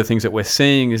 And one of the things that we're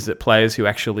seeing is that players who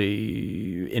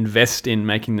actually invest in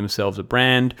making themselves a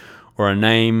brand or a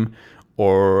name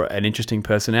or an interesting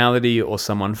personality or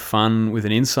someone fun with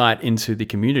an insight into the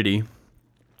community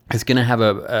is going to have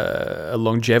a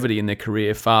longevity in their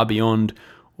career far beyond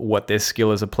what their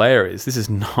skill as a player is. This is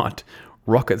not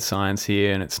rocket science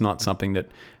here, and it's not something that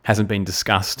hasn't been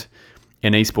discussed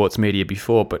in esports media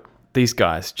before, but these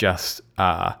guys just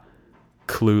are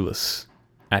clueless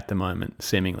at the moment,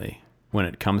 seemingly, when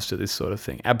it comes to this sort of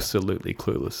thing. Absolutely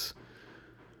clueless.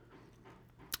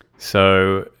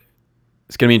 So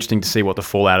it's going to be interesting to see what the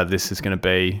fallout of this is going to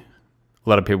be. A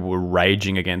lot of people were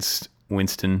raging against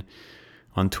Winston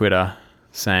on Twitter,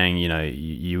 saying, you know,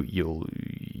 you're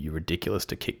ridiculous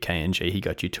to kick KNG. He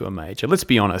got you to a major. Let's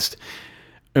be honest.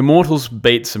 Immortals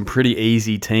beat some pretty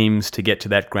easy teams to get to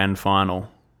that grand final,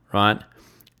 right?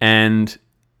 And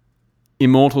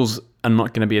Immortals are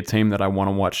not going to be a team that I want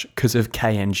to watch because of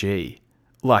KNG.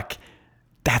 Like,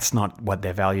 that's not what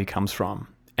their value comes from.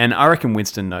 And I reckon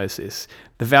Winston knows this.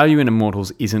 The value in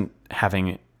Immortals isn't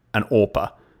having an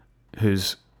AWPer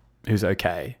who's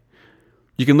okay.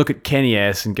 You can look at Kenny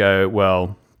S and go,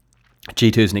 well,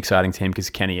 G2 is an exciting team because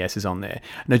Kenny S is on there.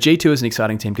 No, G2 is an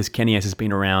exciting team because Kenny S has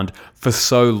been around for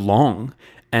so long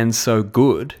and so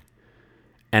good.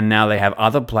 And now they have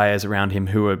other players around him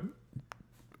who are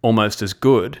almost as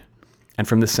good and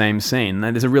from the same scene.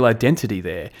 There's a real identity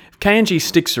there. If KNG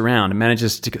sticks around and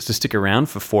manages to stick around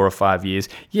for 4 or 5 years,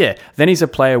 yeah, then he's a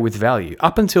player with value.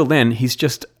 Up until then, he's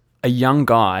just a young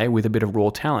guy with a bit of raw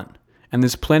talent. And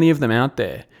there's plenty of them out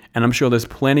there. And I'm sure there's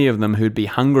plenty of them who'd be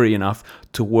hungry enough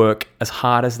to work as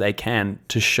hard as they can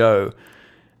to show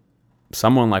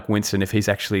someone like Winston, if he's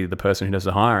actually the person who does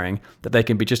the hiring, that they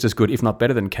can be just as good, if not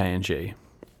better than KNG.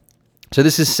 So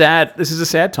this is sad. This is a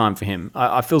sad time for him.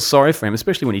 I feel sorry for him,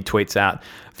 especially when he tweets out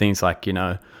things like, you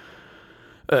know,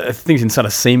 things in sort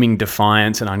of seeming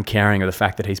defiance and uncaring of the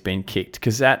fact that he's been kicked,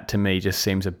 because that to me just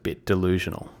seems a bit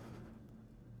delusional.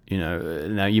 You know,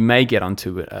 now you may get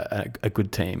onto a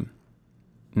good team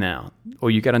now,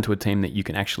 or you get onto a team that you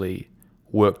can actually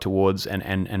work towards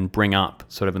and bring up,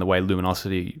 sort of in the way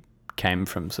Luminosity came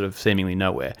from sort of seemingly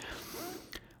nowhere.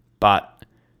 But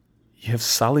you have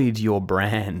sullied your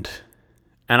brand.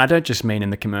 And I don't just mean in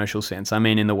the commercial sense. I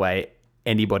mean in the way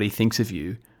anybody thinks of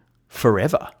you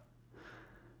forever.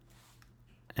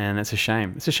 And it's a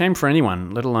shame. It's a shame for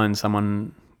anyone, let alone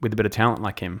someone with a bit of talent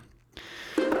like him.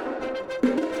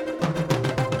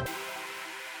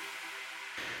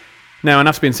 Now,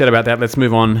 enough's been said about that. Let's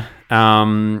move on.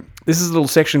 This is a little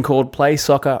section called Play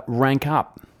Soccer Rank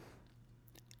Up.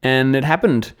 And it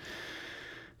happened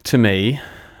to me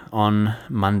on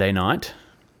Monday night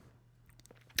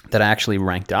that I actually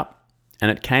ranked up.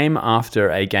 And it came after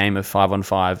a game of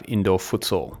 5-on-5 indoor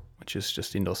futsal, which is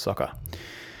just indoor soccer,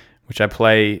 which I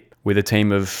play with a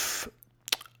team of,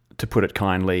 to put it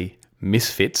kindly,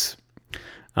 misfits.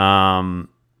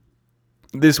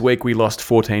 This week we lost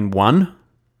 14-1.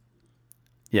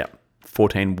 Yeah,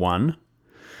 14-1.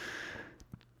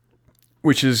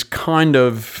 Which is kind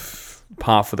of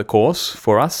par for the course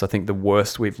for us. I think the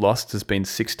worst we've lost has been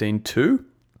 16-2.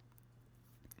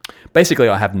 Basically,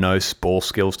 I have no ball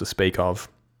skills to speak of.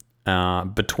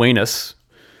 Between us,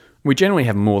 we generally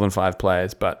have more than 5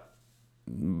 players, but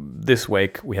this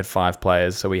week we had 5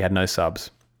 players, so we had no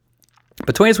subs.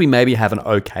 Between us, we maybe have an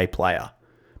okay player,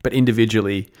 but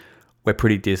individually, we're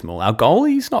pretty dismal. Our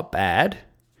goalie's not bad.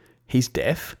 He's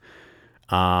deaf.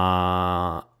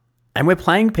 And we're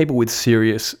playing people with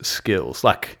serious skills,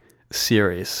 like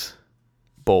serious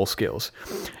ball skills.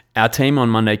 Our team on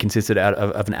Monday consisted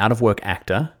of an out-of-work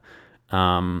actor,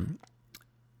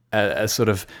 a sort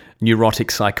of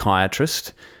neurotic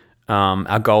psychiatrist,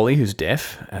 our goalie who's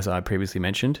deaf, as I previously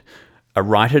mentioned, a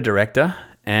writer-director,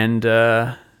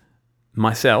 and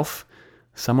myself,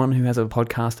 someone who has a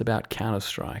podcast about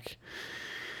Counter-Strike.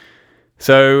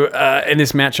 So in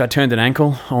this match, I turned an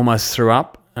ankle, almost threw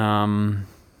up. I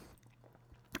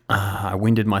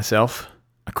winded myself.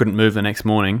 I couldn't move the next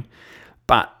morning.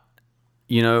 But,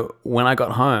 you know, when I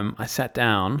got home, I sat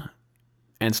down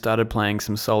and started playing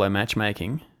some solo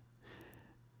matchmaking.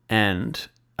 And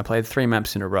I played 3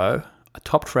 maps in a row. I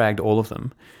top fragged all of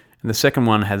them. And the second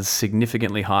one has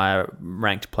significantly higher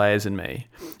ranked players than me.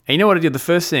 And you know what I did? The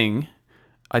first thing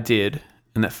I did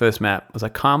in that first map was I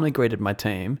calmly greeted my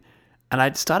team and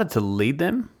I started to lead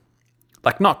them.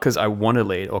 Like, not because I want to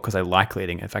lead or because I like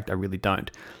leading. In fact, I really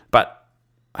don't. But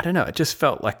I don't know. It just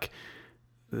felt like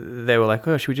they were like,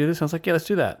 oh, should we do this? I was like, yeah, let's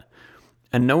do that.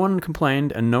 And no one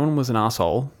complained and no one was an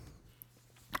asshole,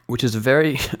 which is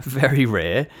very, very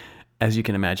rare, as you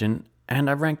can imagine. And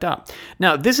I ranked up.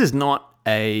 Now, this is not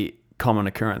a common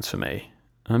occurrence for me.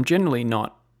 I'm generally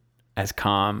not as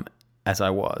calm as I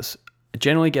was. I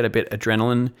generally get a bit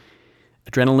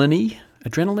adrenaline-y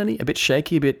adrenaline-y, a bit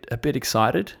shaky, a bit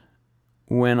excited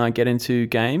when I get into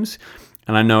games.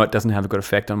 And I know it doesn't have a good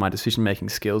effect on my decision-making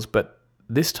skills, but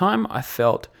this time I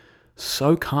felt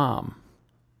so calm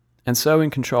and so in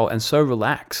control and so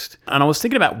relaxed. And I was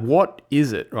thinking about what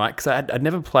is it, right? Because I'd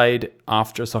never played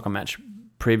after a soccer match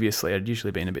previously. I'd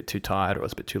usually been a bit too tired or I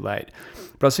was a bit too late.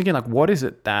 But I was thinking, like, what is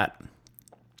it that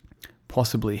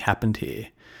possibly happened here?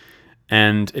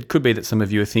 And it could be that some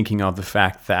of you are thinking of the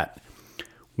fact that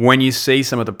when you see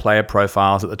some of the player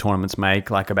profiles that the tournaments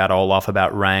make, like about Olaf,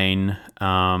 about Rain,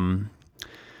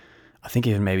 I think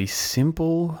even maybe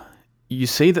Simple, you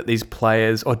see that these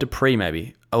players, or Dupree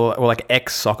maybe, or like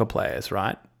ex-soccer players,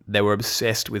 right? They were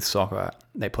obsessed with soccer.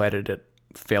 They played it at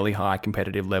fairly high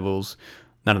competitive levels.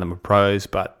 None of them were pros,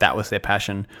 but that was their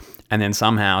passion. And then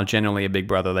somehow, generally a big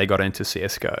brother, they got into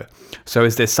CSGO. So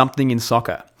is there something in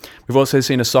soccer? We've also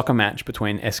seen a soccer match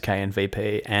between SK and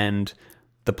VP, and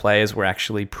the players were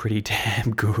actually pretty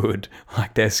damn good,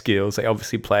 like their skills. They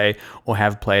obviously play or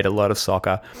have played a lot of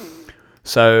soccer.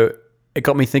 So it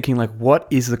got me thinking, like, what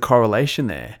is the correlation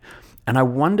there? And I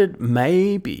wondered,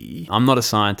 maybe, I'm not a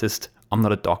scientist, I'm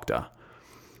not a doctor,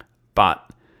 but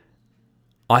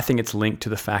I think it's linked to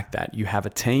the fact that you have a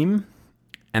team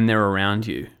and they're around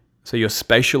you. So your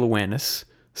spatial awareness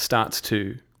starts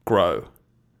to grow,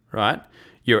 right?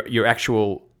 Your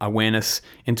actual awareness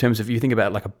in terms of, you think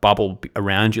about like a bubble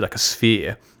around you, like a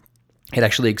sphere, it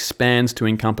actually expands to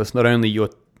encompass not only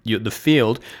the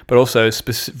field, but also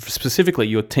specifically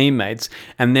your teammates,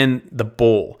 and then the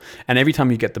ball. And every time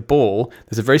you get the ball,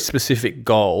 there's a very specific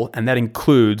goal, and that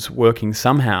includes working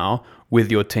somehow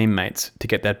with your teammates to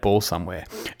get that ball somewhere.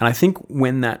 And I think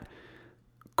when that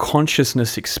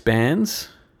consciousness expands,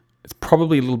 it's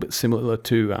probably a little bit similar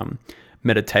to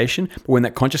meditation, but when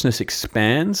that consciousness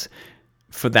expands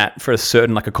for a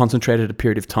certain, like a concentrated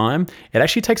period of time, it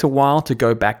actually takes a while to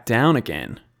go back down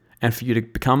again, and for you to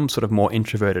become sort of more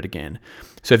introverted again.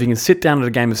 So if you can sit down at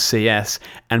a game of CS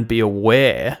and be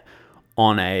aware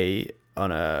on a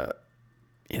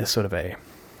sort of a,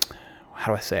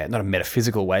 how do I say it? Not a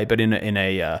metaphysical way, but in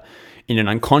an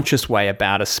unconscious way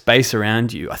about a space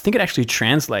around you, I think it actually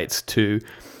translates to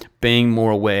being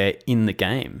more aware in the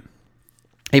game.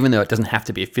 Even though it doesn't have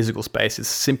to be a physical space, it's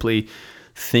simply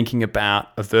thinking about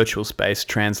a virtual space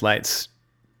translates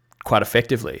quite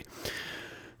effectively.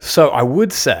 So I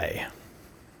would say,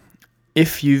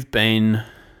 if you've been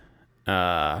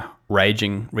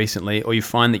raging recently, or you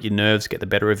find that your nerves get the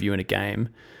better of you in a game,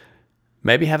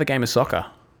 maybe have a game of soccer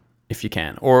if you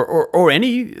can, or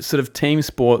any sort of team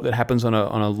sport that happens on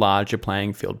a larger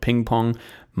playing field. Ping pong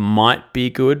might be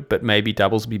good, but maybe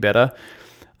doubles would be better.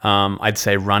 I'd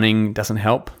say running doesn't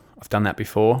help. I've done that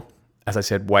before. As I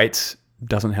said, weights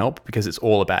doesn't help because it's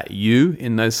all about you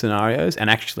in those scenarios, and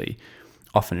actually,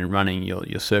 often in running,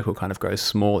 your circle kind of grows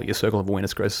smaller. Your circle of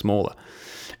awareness grows smaller.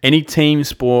 Any team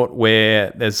sport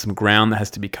where there's some ground that has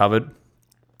to be covered,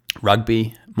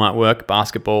 rugby might work,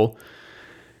 basketball,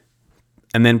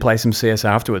 and then play some CS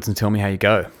afterwards and tell me how you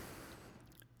go.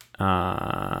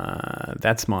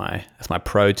 That's my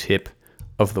pro tip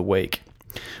of the week.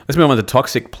 Let's move on to the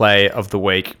toxic play of the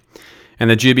week. And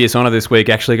the dubious honor this week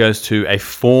actually goes to a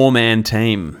 4-man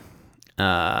team.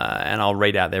 And I'll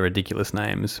read out their ridiculous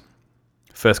names.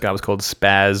 First guy was called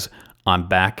Spaz, I'm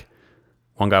Back.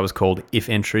 One guy was called If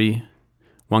Entry.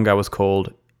 One guy was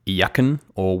called Yuckin,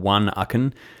 or One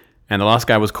Uckin. And the last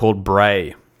guy was called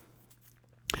Bray.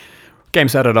 Game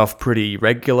started off pretty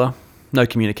regular. No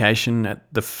communication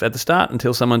at the start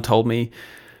until someone told me,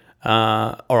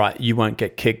 all right, you won't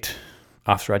get kicked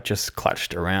after I just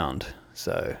clutched around.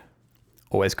 So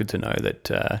always good to know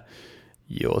that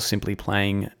you're simply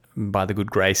playing by the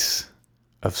good grace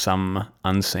of some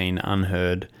unseen,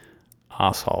 unheard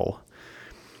asshole.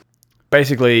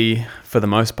 Basically, for the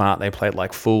most part, they played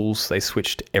like fools. They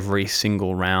switched every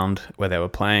single round where they were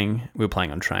playing. We were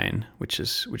playing on train, which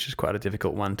is quite a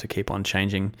difficult one to keep on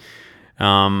changing.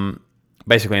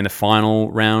 Basically, in the final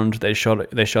round, they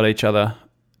shot each other,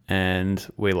 and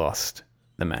we lost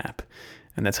the map.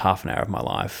 And that's half an hour of my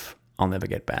life I'll never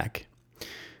get back.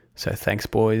 So thanks,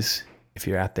 boys. If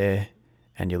you're out there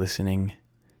and you're listening,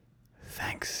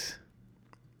 thanks.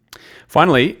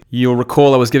 Finally, you'll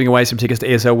recall I was giving away some tickets to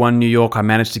ESL One New York. I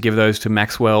managed to give those to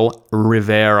Maxwell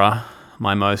Rivera,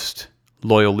 my most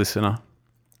loyal listener.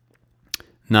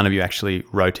 None of you actually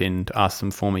wrote in to ask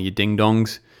them for me, you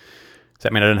ding-dongs. Does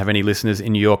that mean I don't have any listeners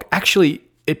in New York? Actually,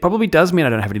 it probably does mean I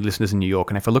don't have any listeners in New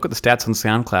York. And if I look at the stats on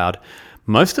SoundCloud,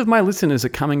 most of my listeners are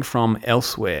coming from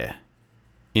elsewhere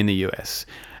in the US.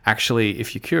 Actually,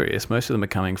 if you're curious, most of them are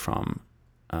coming from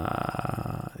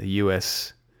the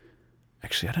US.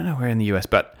 Actually, I don't know where in the US,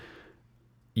 but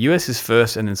US is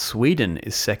first, and then Sweden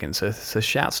is second. So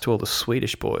shouts to all the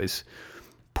Swedish boys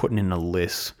putting in a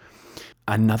list.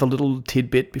 Another little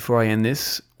tidbit before I end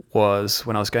this was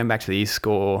when I was going back to the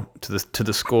eScore to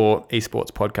the Score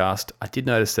Esports podcast. I did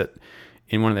notice that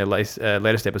in one of their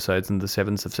latest episodes, on the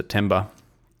 7th of September,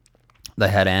 they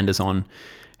had Anders on.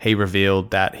 He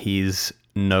revealed that he's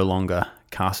no longer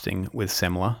casting with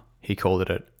Semler. He called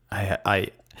it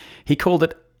he called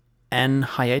it an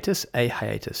hiatus, a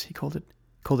hiatus. He called it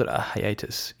a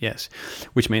hiatus, yes,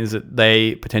 which means that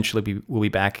they potentially will be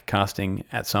back casting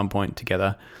at some point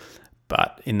together.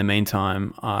 But in the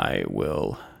meantime, I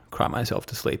will cry myself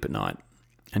to sleep at night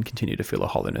and continue to feel a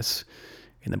hollowness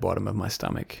in the bottom of my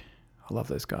stomach. I love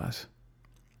those guys.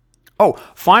 Oh,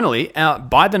 finally,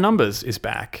 By the Numbers is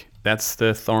back. That's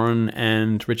the Thorin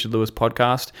and Richard Lewis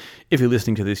podcast. If you're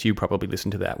listening to this, you probably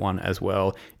listened to that one as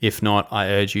well. If not, I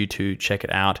urge you to check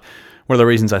it out. One of the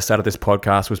reasons I started this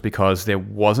podcast was because there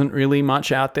wasn't really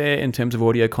much out there in terms of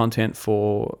audio content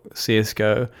for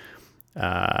CSGO.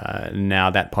 Now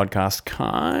that podcast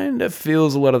kind of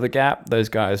fills a lot of the gap. Those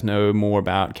guys know more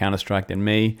about Counter-Strike than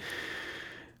me.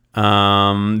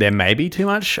 There may be too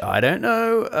much. I don't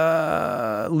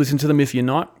know. Listen to them if you're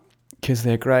not, because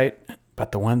they're great.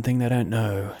 But the one thing they don't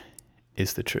know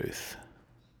is the truth.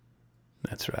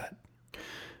 That's right.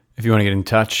 If you want to get in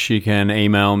touch, you can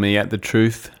email me at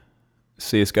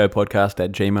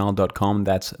thetruthcsgopodcast@gmail.com.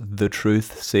 That's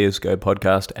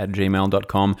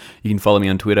thetruthcsgopodcast@gmail.com. You can follow me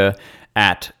on Twitter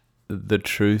at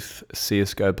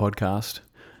thetruthcsgopodcast.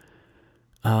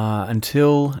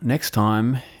 Until next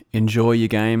time, enjoy your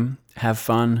game, have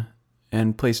fun,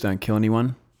 and please don't kill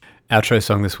anyone. Outro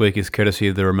song this week is courtesy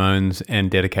of the Ramones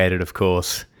and dedicated, of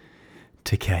course,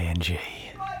 to KNG.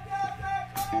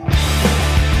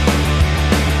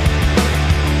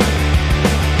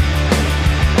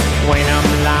 When I'm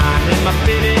lying in my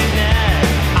bed at night,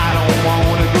 I don't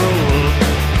wanna grow up.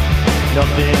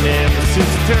 Nothing ever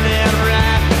seems to turn out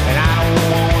right, and I don't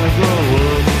wanna grow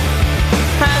up.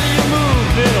 How do you move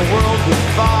in a world with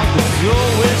fog that's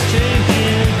always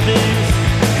changing things?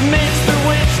 Makes me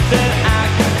wish that I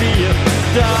could be a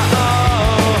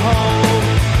dog.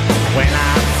 When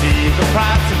I see the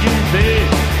price that you pay,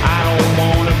 I don't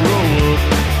wanna grow up.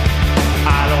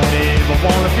 I don't ever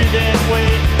wanna be that way,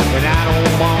 and I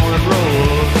don't wanna grow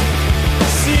up.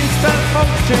 Seems that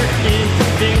folks turn into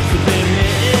things that they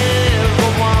never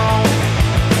want.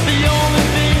 The only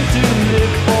thing to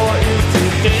live for is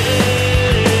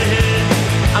today.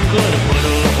 I'm gonna put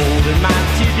a hole in my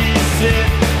TV set.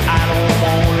 I don't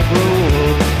wanna grow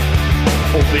up.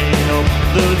 Open up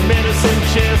the medicine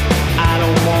chest. I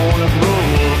don't wanna grow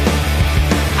up.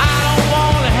 I don't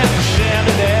wanna have to shout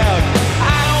it out.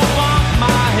 I don't want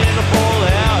my head to fall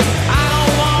out. I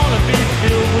don't wanna be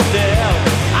filled with doubt.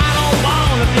 I don't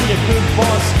wanna be a good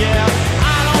boy scout.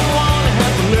 I don't wanna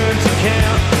have to learn to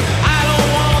count. I don't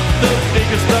want the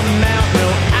biggest amount. No,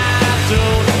 I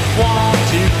don't want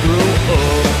to grow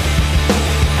up.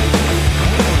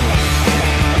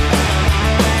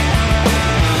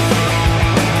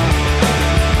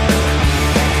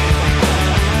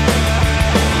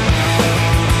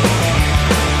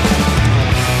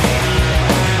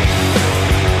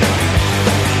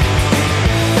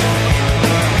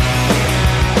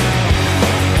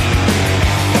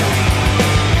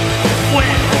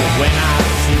 When I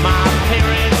see my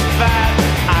parents fight,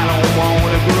 I don't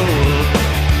wanna grow up.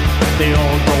 They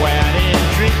all go out and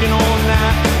drinking all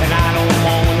night, and I don't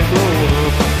wanna grow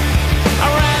up.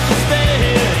 I'd rather stay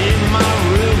here in my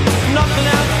room, nothing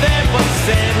out there but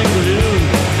sand and gloom.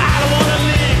 I don't wanna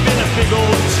live in a big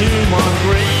old tomb on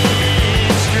gray.